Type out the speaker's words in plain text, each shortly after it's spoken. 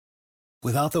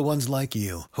Without the ones like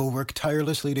you, who work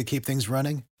tirelessly to keep things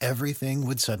running, everything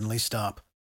would suddenly stop.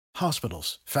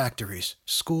 Hospitals, factories,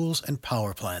 schools, and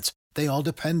power plants, they all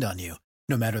depend on you.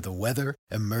 No matter the weather,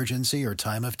 emergency, or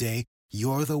time of day,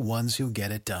 you're the ones who get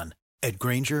it done. At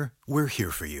Grainger, we're here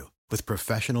for you with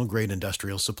professional-grade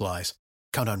industrial supplies.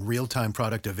 Count on real-time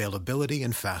product availability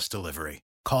and fast delivery.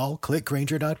 Call, click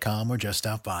Grainger.com, or just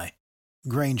stop by.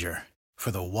 Grainger, for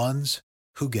the ones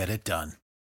who get it done.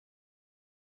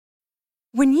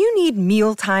 When you need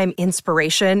mealtime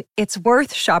inspiration, it's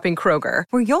worth shopping Kroger,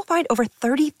 where you'll find over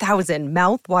 30,000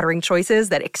 mouth-watering choices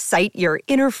that excite your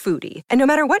inner foodie. And no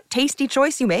matter what tasty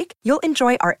choice you make, you'll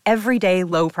enjoy our everyday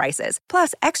low prices,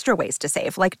 plus extra ways to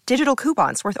save, like digital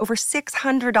coupons worth over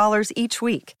 $600 each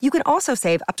week. You can also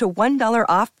save up to $1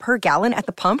 off per gallon at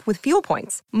the pump with fuel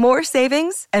points. More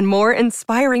savings and more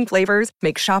inspiring flavors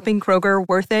make shopping Kroger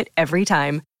worth it every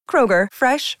time. Kroger,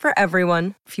 fresh for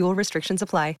everyone. Fuel restrictions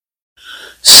apply.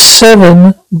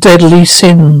 7 deadly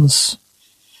sins.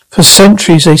 For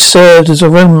centuries they served as a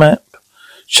roadmap,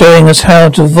 showing us how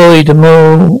to avoid the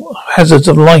moral hazards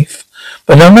of life.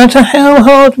 But no matter how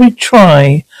hard we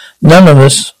try, none of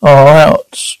us are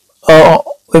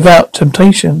without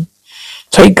temptation.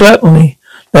 Take gluttony.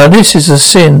 Now this is a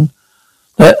sin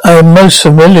that I am most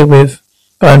familiar with,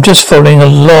 but I'm just following a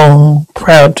long,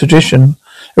 proud tradition.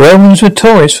 The Romans were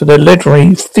notorious for their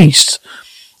legendary feasts.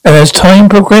 And as time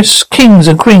progressed, kings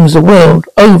and queens the world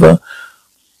over,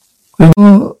 with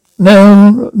no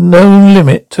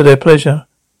limit to their pleasure.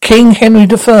 King Henry I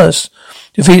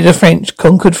defeated the French,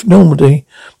 conquered Normandy,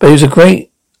 but it was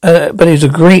a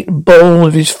great bowl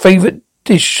of his favourite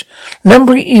dish,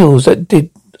 lumbering eels, that did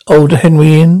old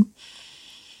Henry in.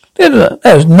 That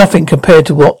was nothing compared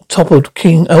to what toppled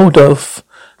King Adolf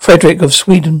Frederick of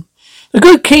Sweden. The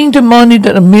good king demanded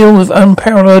that a meal with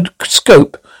unparalleled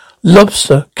scope,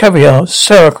 lobster, caviar,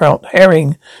 sauerkraut,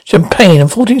 herring, champagne,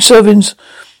 and 14 servings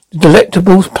of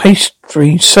delectable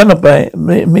pastry celebrate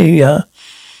me.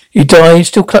 He died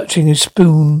still clutching his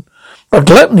spoon. But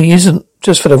gluttony isn't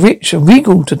just for the rich and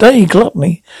regal. Today,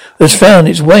 gluttony has found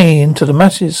its way into the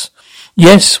masses.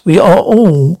 Yes, we are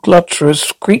all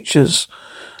gluttonous creatures,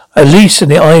 at least in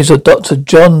the eyes of Dr.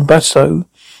 John Basso.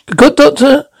 The good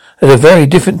doctor has a very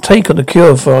different take on the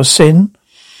cure for our sin.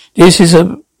 This is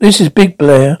Big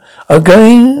Blair. I'm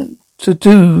going to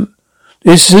do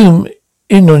this zoom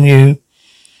in on you.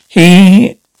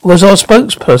 He was our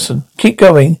spokesperson. Keep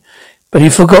going. But he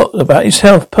forgot about his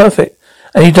health. Perfect.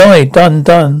 And he died. Done.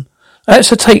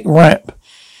 That's a take rap.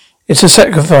 It's a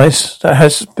sacrifice that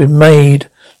has been made.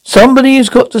 Somebody has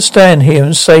got to stand here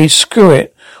and say, screw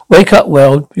it. Wake up,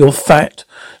 world. You're fat.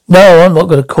 No, I'm not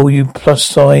going to call you plus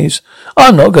size.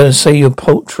 I'm not going to say you're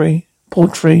portly.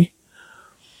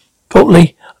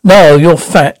 No, you're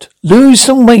fat. Lose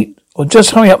some weight or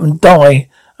just hurry up and die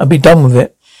and be done with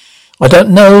it.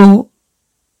 Didn't know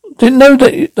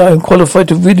that I'm qualified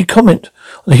to really comment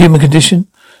on the human condition.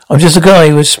 I'm just a guy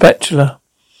with a spatula.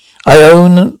 I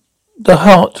own the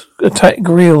Heart Attack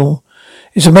Grill.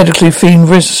 It's a medically themed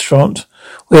restaurant.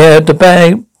 We had the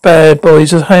bad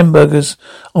boys of hamburgers.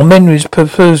 Our menu is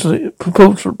supposedly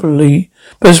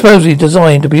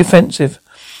designed to be offensive.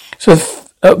 So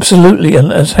absolutely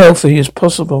and as healthy as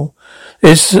possible.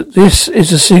 This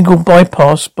is a single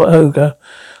bypass burger,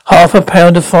 half a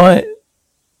pound of five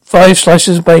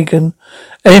slices of bacon.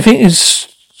 Anything is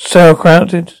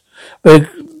sauerkrauted with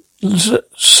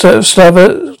slab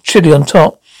of chili on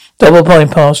top. Double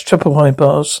bypass, triple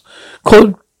bypass,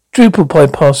 quadruple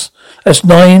bypass. That's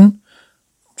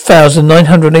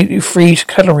 9,983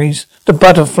 calories. The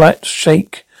butterflat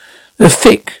shake, the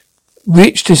thick,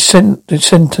 rich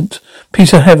descendant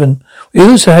piece of heaven. We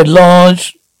also had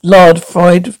large lard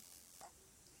fried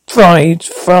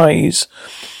fries,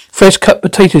 fresh cut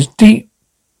potatoes, deep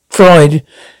fried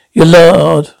your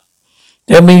lard.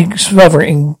 Then we smother it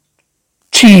in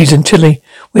cheese and chili.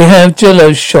 We have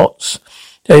Jello shots.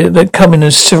 They come in a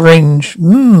syringe.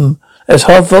 There's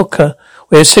hard vodka.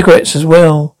 We have cigarettes as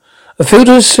well. A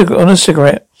filter on a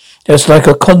cigarette. That's like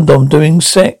a condom doing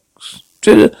sex.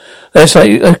 That's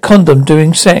like a condom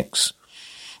doing sex.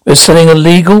 We're selling a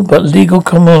legal but legal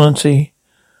commodity.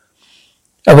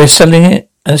 And we're selling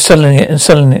it and selling it and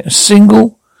selling it. A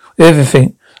single with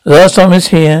everything. The last time I was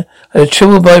here, I had a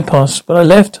triple bypass, but I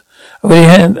left. I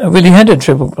really had a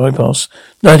triple bypass.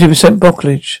 90%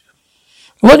 blockage.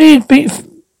 What are you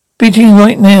beating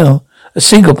right now? A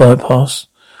single bypass.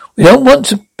 We don't want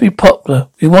to be popular.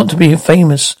 We want to be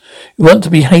famous. We want to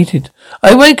be hated.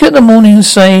 I wake up in the morning and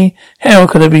say, how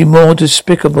can I be more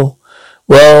despicable?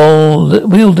 Well,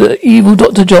 will the evil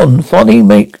Dr. John finally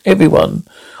make everyone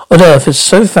on earth is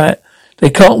so fat They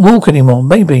can't walk anymore.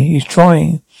 Maybe he's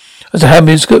trying. As a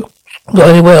habit has got in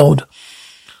the world.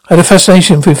 I had a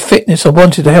fascination with fitness. I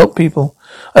wanted to help people.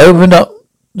 I opened up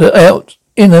the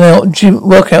in and out gym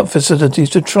workout facilities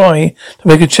to try to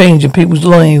make a change in people's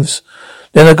lives.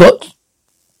 Then I got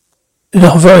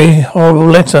a very horrible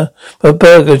letter from a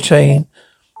burger chain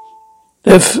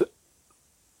that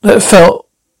felt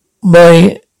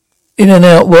my in and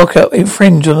out workout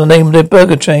infringed on the name of their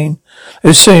burger chain. They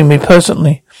were suing me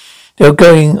personally. They were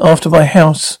going after my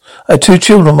house. I had 2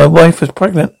 children. My wife was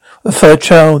pregnant with a 3rd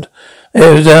child.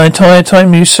 It was the entire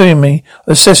time you suing me,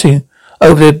 assessing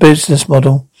over their business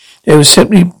model. They were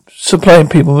simply supplying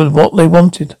people with what they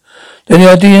wanted. Then the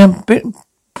idea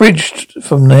bridged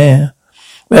from there.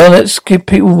 Well, let's give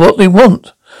people what they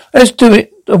want. Let's do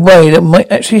it a way that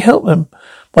might actually help them.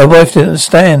 My wife didn't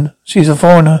understand. She's a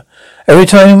foreigner. Every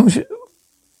time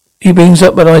he brings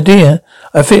up an idea,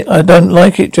 I think I don't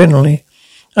like it generally.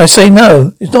 I say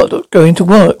no, it's not going to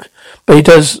work. But he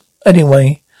does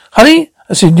anyway. Honey,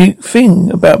 that's a unique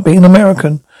thing about being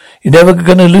American. You're never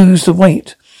going to lose the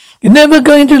weight. You're never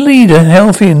going to lead a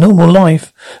healthy and normal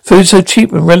life. Food's so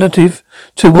cheap and relative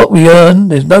to what we earn,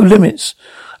 there's no limits.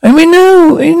 And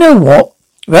you know what?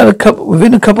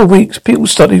 Within a couple of weeks, people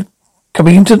started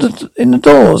coming in the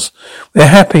doors. We're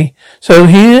happy. So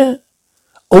here,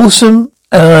 Awesome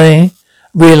and I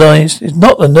realized it's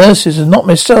not the nurses and not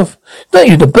myself. It's not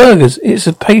even the burgers. It's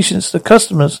the patients, the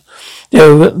customers. They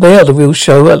are the real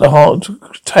show at the Heart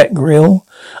Attack Grill.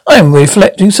 I am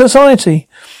reflecting society.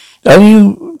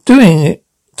 Only doing it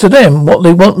to them what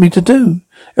they want me to do.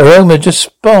 Aroma just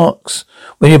sparks.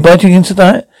 When you're biting into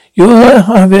that, you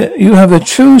have a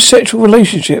true sexual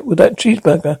relationship with that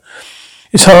cheeseburger.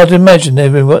 It's hard to imagine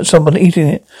someone eating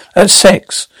it. That's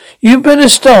sex. You better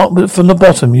start from the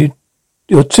bottom.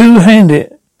 You're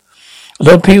two-handed. A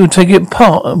lot of people take it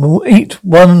apart and will eat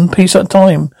one piece at a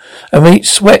time. And when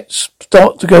sweats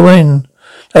start to go in.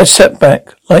 That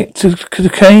setback, like to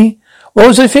decay. What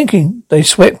was I thinking? They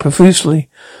sweat profusely.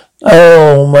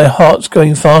 Oh, my heart's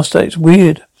going faster. It's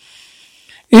weird.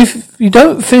 If you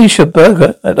don't finish your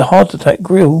burger at the Heart Attack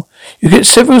Grill, you get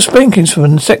several spankings from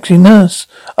a sexy nurse.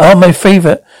 Ah, my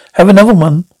favourite. Have another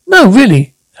one. No,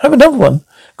 really. Have another one.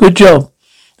 Good job.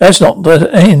 That's not the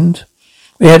end.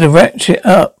 We had to ratchet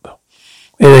up.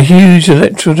 We had a huge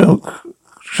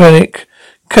electronic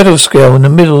kettle scale in the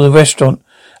middle of the restaurant.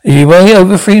 If you weigh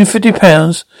over 350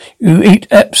 pounds, you eat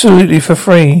absolutely for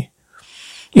free.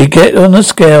 You get on the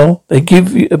scale, they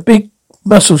give you a big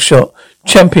muscle shot,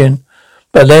 champion.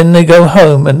 But then they go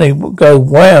home and they go,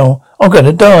 wow, I'm going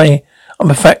to die. I'm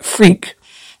a fat freak.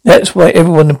 That's why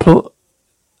everyone was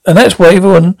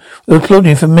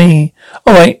applauding for me.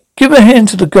 All right, give a hand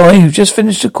to the guy who just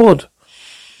finished the quad.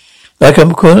 Like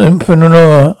I'm an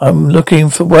entrepreneur, I'm looking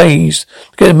for ways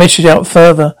to get the message out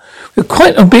further. With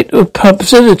quite a bit of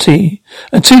publicity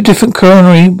and 2 different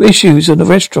coronary issues in the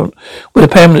restaurant where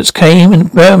the paramedics came and the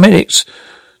paramedics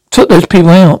took those people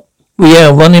out.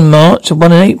 One in March and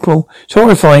one in April. It's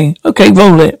horrifying. Okay,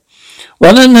 roll it.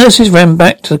 One of the nurses ran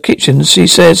back to the kitchen and she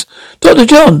says, Dr.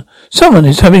 John, someone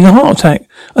is having a heart attack.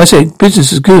 I said,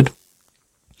 business is good.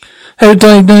 They had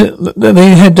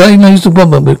diagnosed the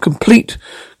woman with complete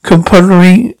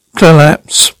pulmonary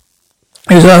collapse.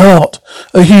 It was her heart,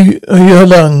 her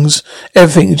lungs,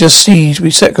 everything just seized.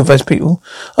 We sacrificed people.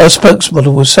 Our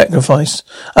spokesmodel was sacrificed.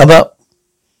 About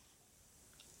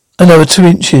another 2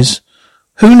 inches.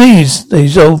 Who needs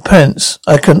these old pants?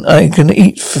 I can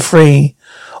eat for free.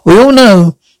 We all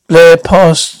know Blair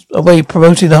passed away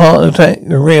promoting the Heart Attack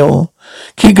Grill.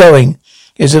 Keep going.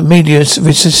 Is a media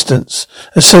resistance.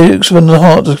 A spokesman of the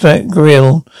Heart Attack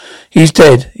Grill. He's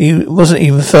dead. He wasn't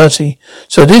even 30.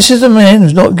 So this is the man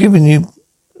who's not giving you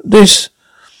this.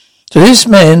 So this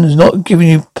man is not giving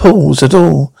you pulls at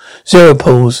all. 0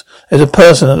 pulls. There's a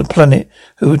person on the planet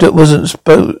there wasn't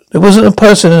a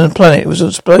person on the planet who was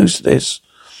exposed to this.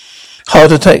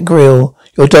 Heart Attack Grill,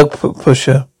 your dog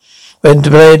pusher. When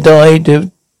Blair died,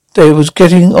 they was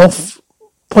getting off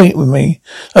point with me.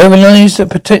 I realized the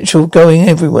potential going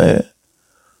everywhere.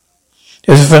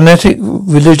 There's a fanatic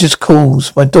religious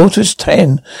cause. My daughter's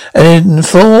 10, and in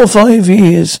 4 or 5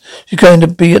 years, she's going to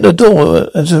be at the door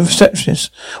as a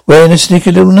receptionist, wearing a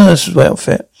sneaky little nurse's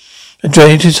outfit. The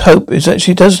greatest hope is that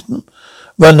she doesn't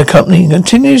run the company and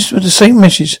continues with the same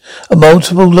message at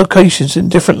multiple locations in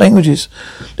different languages.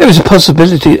 There is a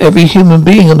possibility that every human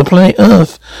being on the planet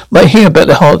Earth might hear about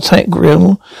the Heart Attack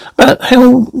Grill, about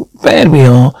how bad we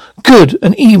are. Good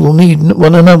and evil need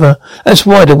one another. That's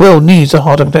why the world needs a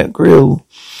Heart Attack Grill.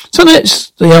 So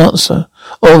that's the answer.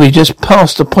 Or we just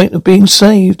past the point of being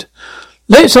saved.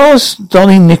 Let's ask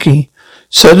darling Nikki.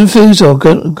 Certain foods are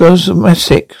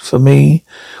cosmetic for me.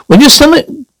 When your stomach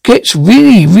gets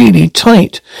really, really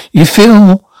tight, you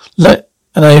feel like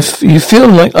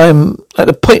I'm at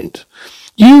the point.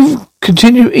 You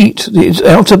continue to eat the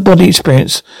outer body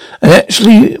experience and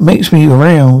actually makes me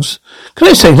arouse. Can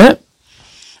I say that?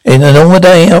 In a normal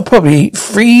day, I'll probably eat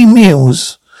 3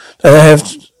 meals. Then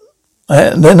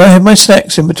I have my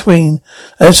snacks in between.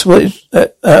 That's what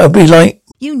that'll be like.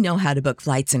 You know how to book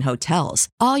flights and hotels.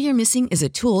 All you're missing is a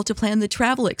tool to plan the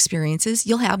travel experiences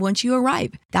you'll have once you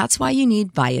arrive. That's why you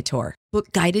need Viator.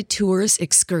 Book guided tours,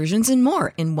 excursions, and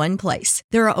more in one place.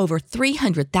 There are over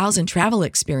 300,000 travel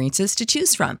experiences to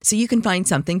choose from, so you can find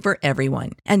something for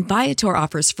everyone. And Viator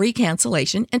offers free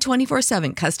cancellation and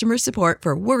 24/7 customer support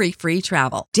for worry-free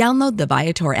travel. Download the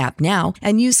Viator app now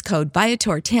and use code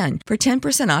Viator10 for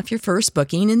 10% off your first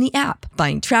booking in the app.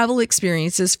 Find travel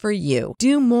experiences for you.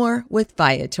 Do more with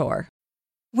Viator.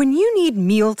 When you need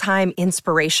mealtime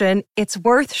inspiration, it's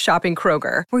worth shopping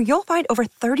Kroger, where you'll find over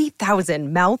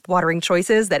 30,000 mouth-watering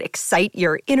choices that excite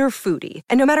your inner foodie.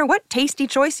 And no matter what tasty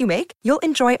choice you make, you'll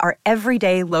enjoy our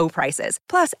everyday low prices,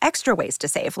 plus extra ways to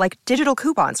save, like digital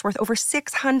coupons worth over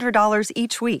 $600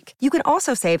 each week. You can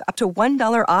also save up to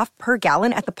 $1 off per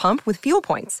gallon at the pump with fuel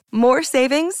points. More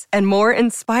savings and more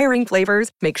inspiring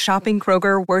flavors make shopping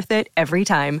Kroger worth it every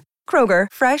time. Kroger,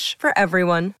 fresh for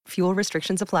everyone. Fuel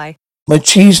restrictions apply. My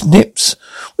cheese nips.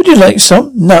 Would you like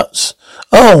some? Nuts.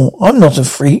 Oh, I'm not a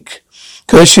freak.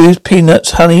 Cashews,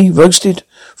 peanuts, honey, roasted,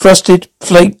 frosted,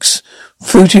 flakes,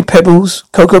 fruity pebbles,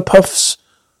 cocoa puffs,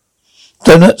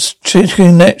 donuts,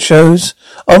 chicken nachos.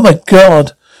 Oh my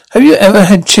God. Have you ever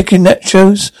had chicken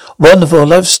nachos? Wonderful. I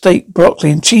love steak, broccoli,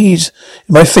 and cheese.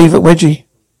 My favorite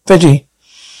veggie.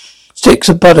 Sticks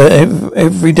of butter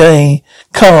every day.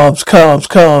 Carbs.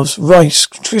 Rice,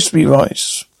 crispy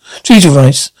rice. Cheesy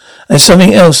rice. And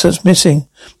something else that's missing.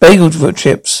 Bagel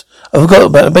chips. I forgot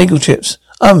about the bagel chips.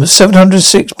 I'm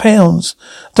 706 pounds.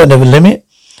 Don't have a limit.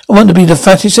 I want to be the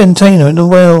fattest entertainer in the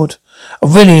world. I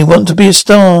really want to be a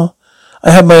star.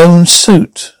 I have my own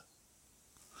site.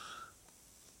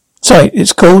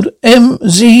 It's called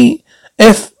mzfuff.com.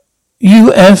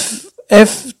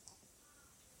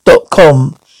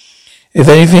 If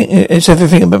anything, it's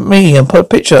everything about me. I put a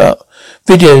picture up.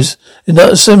 Videos. There's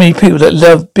not so many people that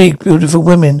love big, beautiful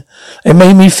women. It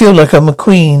made me feel like I'm a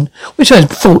queen, which I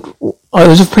thought I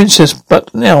was a princess,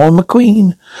 but now I'm a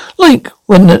queen. Like,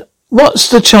 what's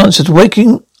the chances of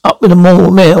waking up with a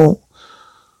male?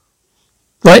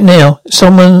 Right now,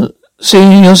 someone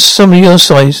seeing some of your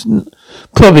size,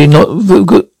 probably not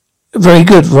very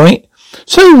good, right?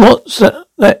 So what's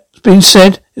that's been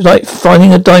said is like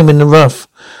finding a diamond in the rough.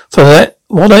 For that,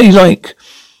 what I like.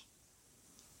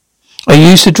 I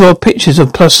used to draw pictures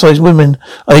of plus-size women.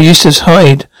 I used to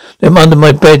hide them under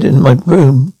my bed in my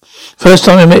room. First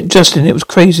time I met Justin, it was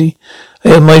crazy.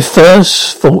 And my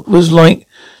first thought was like,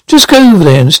 just go over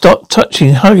there and start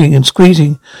touching, hugging and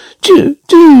squeezing. Do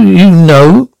you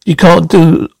know you can't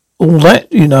do all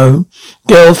that, you know?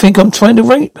 Girl think I'm trying to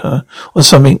rape her or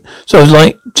something. So I was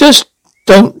like, just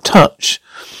don't touch.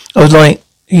 I was like,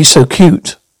 he's so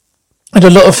cute. Had a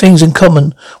lot of things in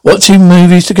common. Watching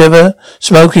movies together,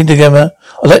 smoking together.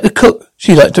 I like to cook.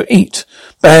 She liked to eat.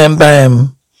 Bam,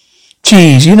 bam.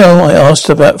 Cheese. You know, I asked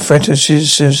about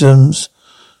fetishisms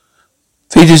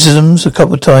a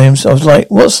couple of times. I was like,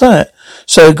 what's that?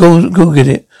 So Googled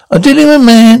it. I'm dealing with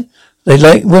men. They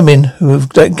like women who have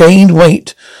gained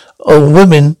weight. Or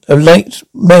women have liked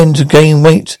men to gain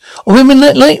weight. Or women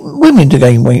that like women to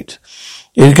gain weight.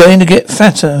 You're going to get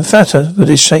fatter and fatter with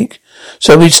this shake.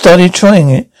 So we started trying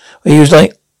it. He was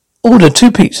like, order 2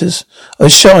 pizzas. I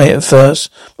was shy at first,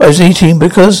 but I was eating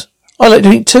because I like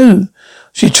to eat too.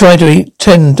 She tried to eat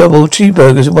 10 double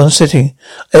cheeseburgers in one sitting.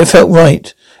 It felt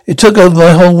right. It took over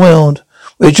my whole world.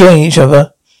 We were enjoying each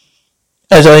other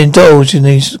as I indulge in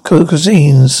these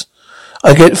cuisines.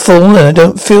 I get full and I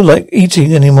don't feel like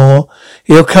eating anymore.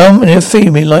 He'll come and he'll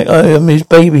feed me like I am his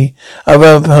baby. I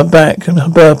rub her back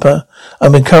and burp her.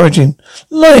 I'm encouraging.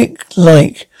 Like.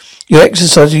 You're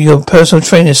exercising. Your personal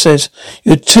trainer says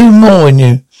you're 2 more in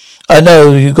you. I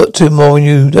know you've got 2 more in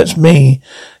you. That's me.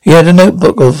 He had a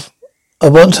notebook of, I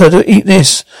want her to eat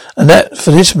this and that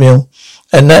for this meal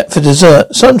and that for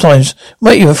dessert. Sometimes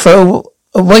might even throw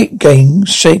a weight gain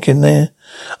shake in there.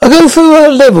 I go through a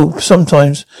level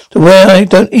sometimes to where I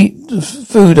don't eat the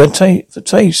food I take for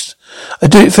taste. I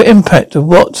do it for impact of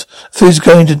what food's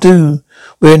going to do.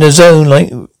 We're in a zone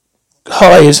like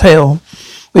high as hell.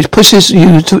 which pushes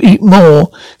you to eat more.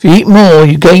 If you eat more,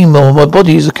 you gain more. My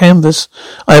body is a canvas.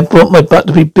 I want my butt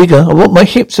to be bigger. I want my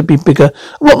hips to be bigger.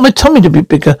 I want my tummy to be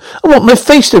bigger. I want my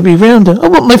face to be rounder. I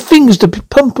want my fingers to be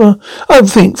plumper. I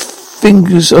think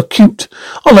fingers are cute.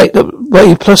 I like the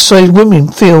way plus size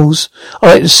women feels.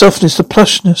 I like the softness, the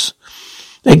plushness.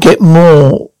 They get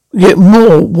more.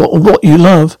 What you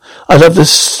love. I love the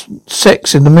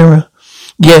sex in the mirror.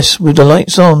 Yes, with the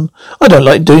lights on. I don't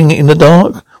like doing it in the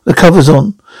dark. The cover's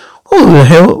on. Oh the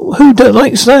hell, who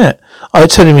likes that? I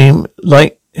tell him,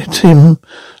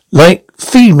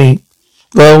 feed me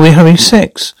while we're having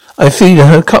sex. I feed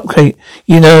her a cupcake,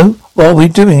 while we're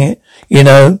doing it.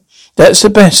 That's the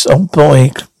best, oh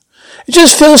boy. It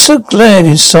just feels so glad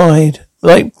inside,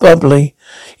 like bubbly.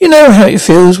 You know how it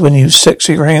feels when you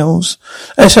sexy rouse?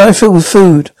 That's how I feel with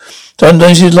food.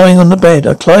 Sometimes she's lying on the bed.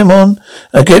 I climb on,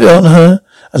 I get on her,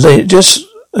 and just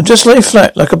lay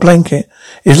flat like a blanket.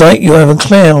 It's like you have a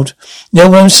cloud. You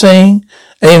know what I'm saying?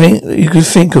 Anything that you could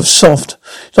think of soft.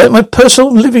 It's like my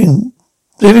personal living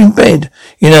bed,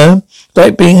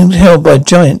 like being held by a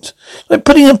giant. Like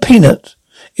putting a peanut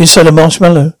inside a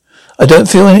marshmallow. I don't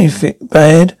feel anything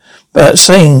bad about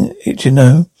saying it,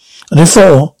 I'm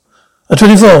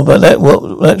 24, but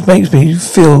that makes me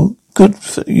feel good,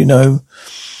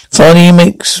 Finally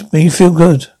makes me feel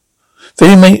good.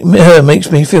 Her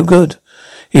makes me feel good.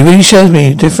 He really shows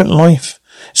me a different life.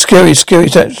 Scary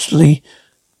to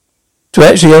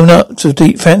actually own up to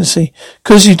deep fantasy.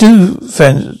 'Cause you do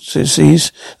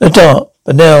fantasies in the dark,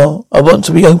 but now I want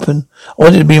to be open. I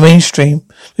want it to be mainstream.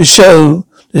 To show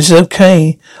this is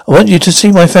okay. I want you to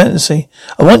see my fantasy.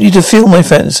 I want you to feel my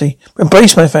fantasy.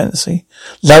 Embrace my fantasy.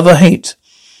 Love or hate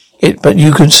it, but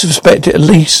you can suspect it at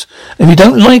least. If you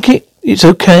don't like it, it's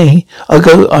okay. I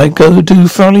go do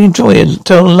thoroughly enjoy it,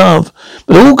 tell love.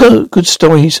 But all good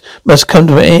stories must come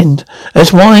to an end.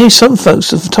 That's why some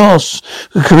folks are tasked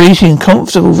with creating a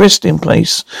comfortable resting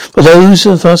place for those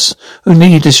of us who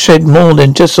need to shed more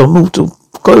than just our mortal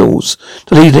coils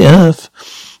to leave the earth.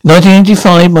 In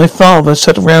 1985, my father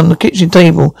sat around the kitchen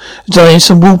table, designing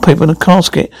some wallpaper in a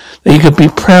casket that you could be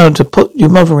proud to put your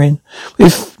mother in.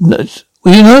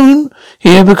 We're known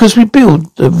here because we build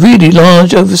the really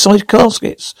large, oversized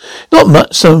caskets.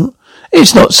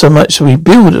 It's not so much that we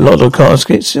build a lot of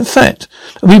caskets. In fact,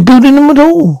 are we building them at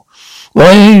all?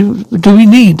 Why do we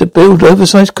need to build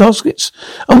oversized caskets?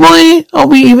 And why are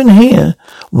we even here?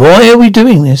 Why are we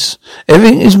doing this?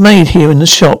 Everything is made here in the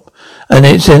shop, and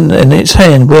it's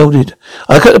hand welded.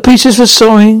 I cut the pieces for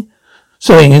sewing,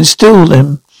 and still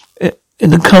them in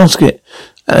the casket.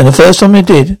 And the first time I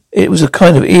did, it was a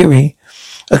kind of eerie.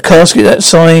 A casket that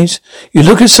size, you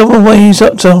look at someone weighs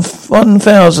up to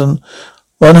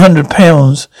 1,100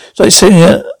 pounds. It's like setting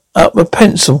up a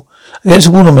pencil against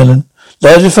a watermelon.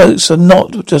 Larger folks are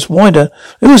not just wider,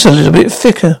 they're also a little bit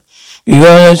thicker. You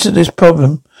realize that this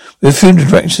problem with funeral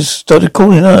directors started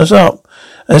calling us up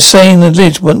and saying the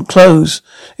lids won't close.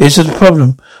 Is the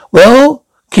problem? Well,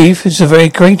 Keith is very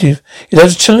creative. He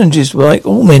does challenges like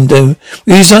all men do.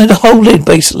 We designed a whole lid,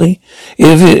 basically.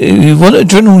 If you want a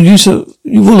general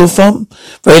rule of thumb,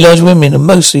 very large women are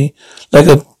mostly like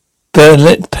a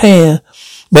pear.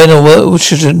 Men are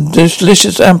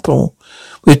delicious ample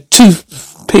with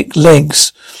toothpick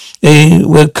legs. They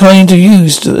were kind of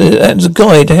used as a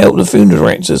guide to help the funeral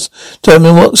directors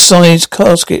determine what size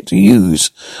casket to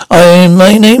use.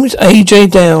 My name is A.J.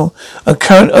 Dow, a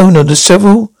current owner of the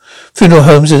several funeral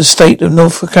homes in the state of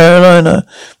North Carolina,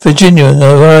 Virginia, and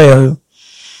Ohio.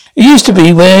 It used to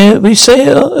be where we say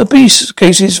abuse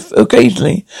cases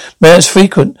occasionally, but it's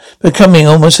frequent, becoming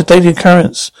almost a daily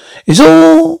occurrence. It's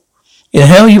all in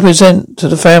how you present to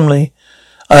the family.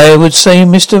 I would say,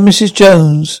 Mr. and Mrs.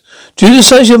 Jones, due to the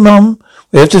size of your mum,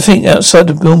 we have to think outside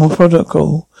the normal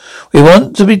protocol. We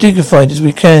want to be dignified as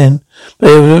we can,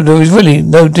 but there is really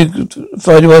no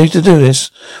dignified way to do this.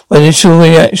 When initial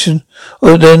reaction,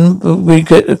 or then we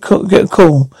get a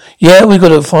call. Yeah, we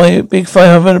got a big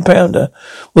 500 pounder.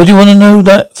 What do you want to know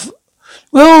that?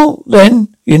 Well,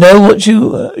 then you know what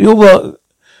your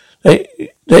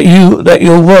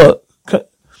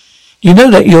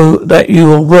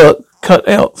work cut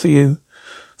out for you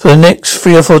for the next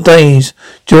 3 or 4 days.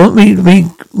 Do you want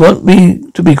me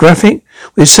to be graphic?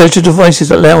 We search the devices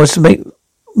that allow us to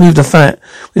move the fat.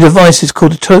 The device is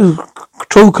called a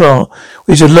trocar,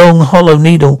 which is a long hollow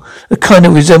needle that kind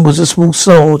of resembles a small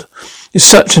sword. It's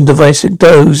such a device that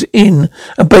goes in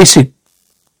a basic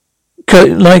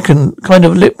like a kind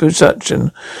of lip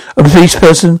reduction of a police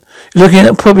person. You're looking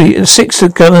at probably 8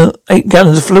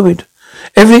 gallons of fluid.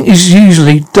 Everything is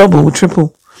usually double or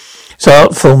triple. It's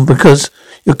art form because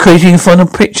You're creating a final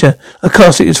picture. A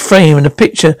casket is framed and the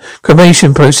picture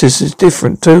cremation process is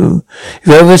different too. If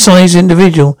you're an oversized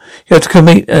individual, you have to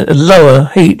cremate at a lower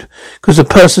heat because the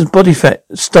person's body fat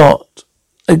start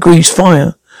a grease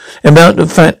fire. The amount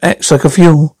of fat acts like a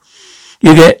fuel.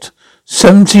 You get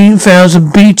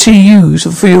 17,000 BTUs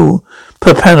of fuel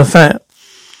per pound of fat.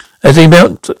 As they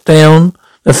melt down,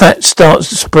 the fat starts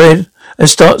to spread and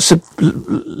starts to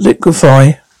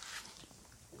liquefy.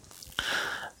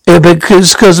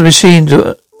 It's because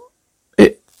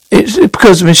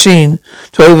the machine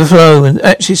to overflow and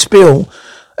actually spill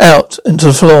out into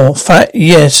the floor. Fat,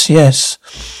 yes.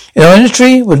 In our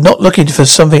industry, we're not looking for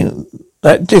something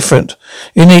that different,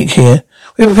 unique here.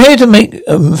 We're prepared to make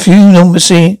a few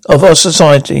normalcy of our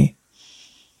society,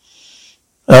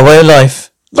 our way of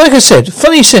life. Like I said,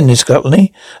 funny sin this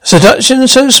gluttony. A seduction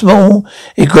so small,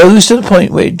 it grows to the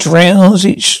point where it drowns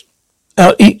each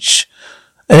and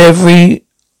every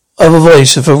other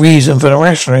voice of a reason for the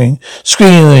rationing,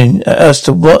 screaming at us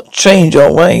to change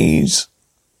our ways.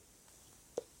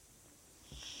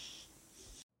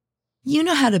 You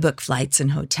know how to book flights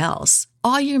and hotels.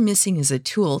 All you're missing is a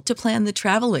tool to plan the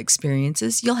travel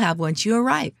experiences you'll have once you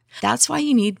arrive. That's why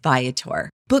you need Viator.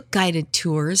 Book guided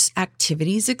tours,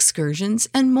 activities, excursions,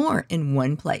 and more in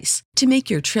one place to make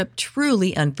your trip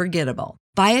truly unforgettable.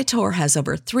 Viator has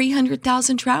over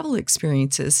 300,000 travel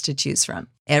experiences to choose from.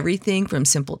 Everything from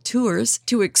simple tours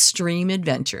to extreme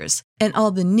adventures and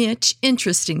all the niche,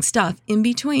 interesting stuff in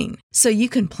between. So you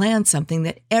can plan something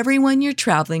that everyone you're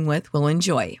traveling with will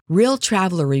enjoy. Real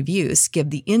traveler reviews give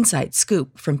the inside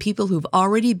scoop from people who've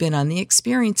already been on the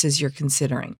experiences you're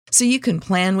considering. So you can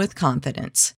plan with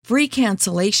confidence. Free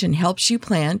cancellation helps you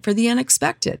plan for the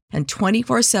unexpected. And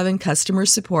 24/7 customer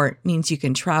support means you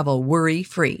can travel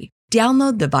worry-free.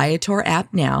 Download the Viator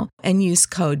app now and use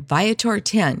code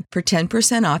Viator10 for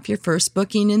 10% off your first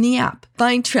booking in the app.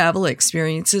 Find travel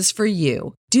experiences for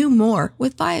you. Do more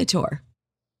with Viator.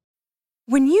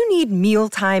 When you need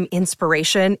mealtime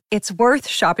inspiration, it's worth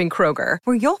shopping Kroger,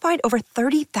 where you'll find over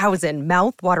 30,000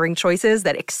 mouth-watering choices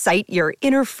that excite your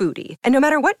inner foodie. And no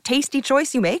matter what tasty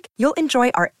choice you make, you'll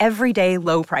enjoy our everyday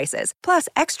low prices, plus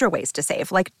extra ways to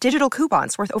save, like digital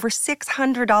coupons worth over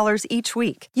 $600 each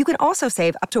week. You can also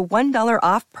save up to $1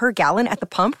 off per gallon at the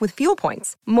pump with fuel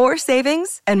points. More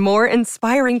savings and more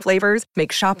inspiring flavors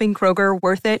make shopping Kroger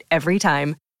worth it every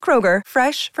time. Kroger,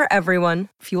 fresh for everyone.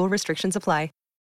 Fuel restrictions apply.